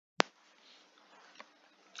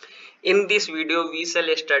In this video, we shall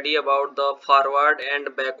study about the forward and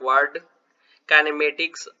backward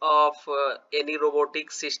kinematics of any robotic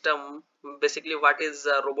system. Basically, what is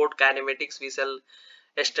robot kinematics we shall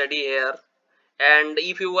study here. And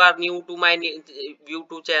if you are new to my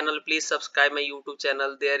YouTube channel, please subscribe my YouTube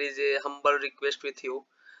channel. There is a humble request with you.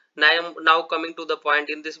 Now coming to the point,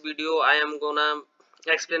 in this video, I am gonna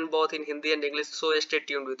explain both in Hindi and English. So stay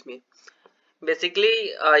tuned with me. Basically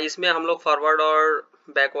इसमें हम लोग forward और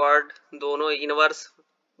backward दोनों inverse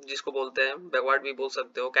जिसको बोलते हैं backward भी बोल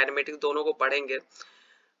सकते हो काइनेमेटिक्स दोनों को पढ़ेंगे।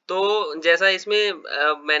 तो जैसा इसमें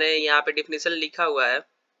मैंने यहाँ पे डिफिनीशन लिखा हुआ है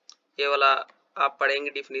ये वाला आप पढ़ेंगे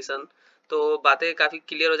डिफिनीशन तो बातें काफी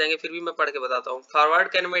क्लियर हो जाएंगे। फिर भी मैं पढ़ के बताता हूँ।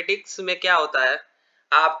 फॉरवर्ड काइनेमेटिक्स में क्या होता है,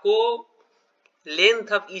 आपको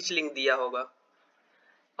लेंथ ऑफ ईच लिंक दिया होगा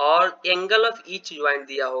और एंगल ऑफ ईच ज्वाइंट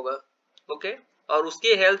दिया होगा। ओके, और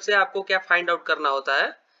उसके हेल्प से आपको क्या फाइंड आउट करना होता है,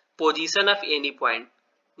 पोजीशन ऑफ एनी पॉइंट,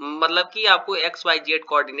 मतलब कि आपको x Y Z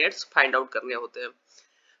coordinates find out करने होते हैं।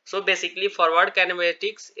 So basically forward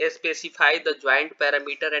kinematics specify the joint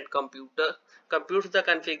parameter and compute the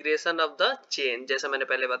configuration of the chain, जैसा मैंने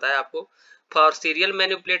पहले बताया आपको। For serial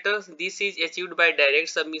manipulators this is achieved by direct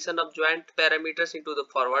submission of joint parameters into the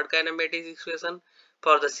forward kinematics equation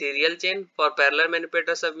for the serial chain. For parallel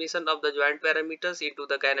manipulator submission of the joint parameters into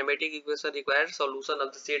the kinematic equation requires solution of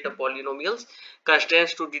the set of polynomials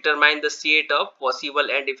constraints to determine the set of possible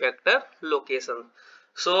end effector location.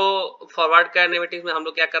 So forward kinematics में हम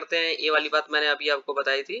लोग क्या करते हैं, ये वाली बात मैंने अभी आपको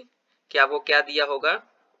बताई थी कि आपको क्या दिया होगा,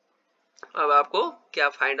 अब आपको क्या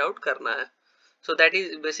फाइंड आउट करना है। So that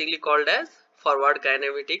is basically called as forward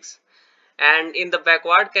kinematics. And in the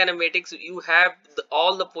backward kinematics you have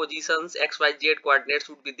all the positions x y z coordinates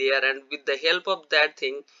would be there, and with the help of that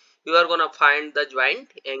thing you are gonna find the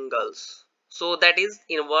joint angles. So that is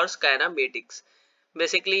inverse kinematics.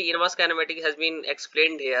 Basically inverse kinematic has been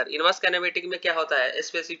explained here. Inverse kinematic में क्या होता है,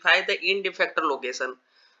 specify the end effector location.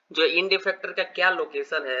 जो end effector का क्या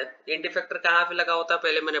location है, end effector कहाँ पे लगा होता है,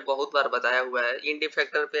 पहले मैंने बहुत बार बताया हुआ है। इंड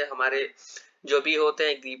इफेक्टर पे हमारे जो भी होते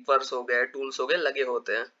हैं ग्रीपर्स हो गए, टूल्स हो गए, लगे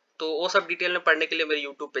होते हैं। तो वो सब डिटेल में पढ़ने के लिए मेरे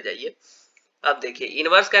यूट्यूब पे जाइए। अब देखिए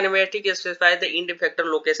inverse kinematic specify the end effector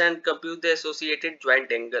location and compute the associated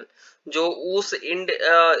joint angle. जो उस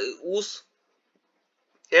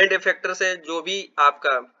एंड इफेक्टर से जो भी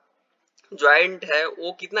आपका ज्वाइंट है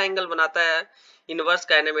वो कितना एंगल बनाता है, इनवर्स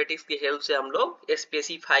काइनेमेटिक्स की हेल्प से हम लोग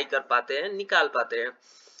स्पेसिफाई कर पाते हैं, निकाल पाते हैं।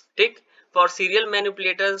 ठीक। For serial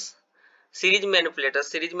manipulators, series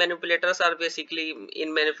manipulators are basically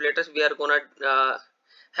in manipulators we are gonna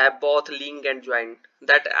have both link and joint,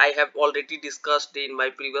 that I have already discussed in my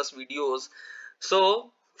previous videos. So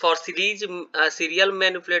for serial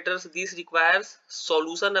manipulators this requires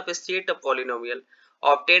solution of a set of polynomial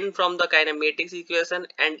obtained from the kinematics equation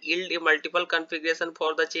and yield a multiple configuration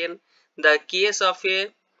for the chain. The case of a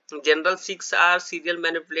general 6R serial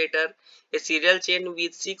manipulator, a serial chain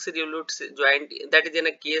with 6 revolute joint, that is in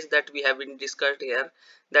a case that we have been discussed here,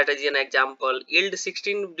 that is an example, yield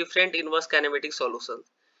 16 different inverse kinematic solutions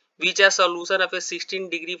which are solution of a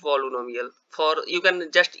 16-degree polynomial. For you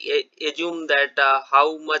can just assume that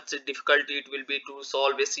how much difficult it will be to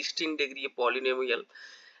solve a 16-degree polynomial.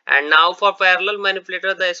 And now for parallel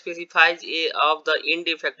manipulator, the specifies a of the end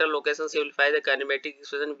effector location simplify the kinematic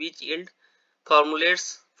expression which yield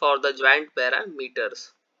formulates for the joint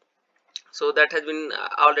parameters. So that has been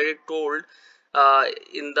already told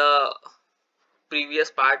in the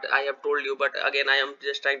previous part I have told you, but again I am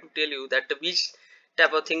just trying to tell you that which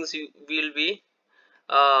type of things will be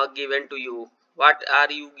given to you, what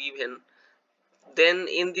are you given. Then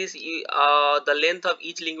in this the length of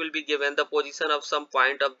each link will be given, the position of some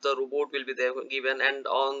point of the robot will be there given, and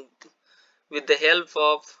on with the help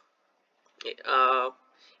of uh,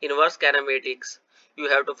 inverse kinematics you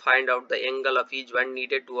have to find out the angle of each one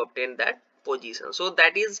needed to obtain that position. So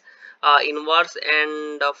that is inverse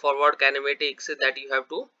and forward kinematics that you have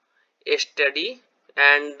to study,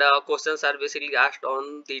 and questions are basically asked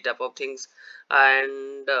on the type of things.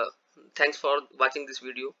 And thanks for watching this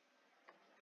video.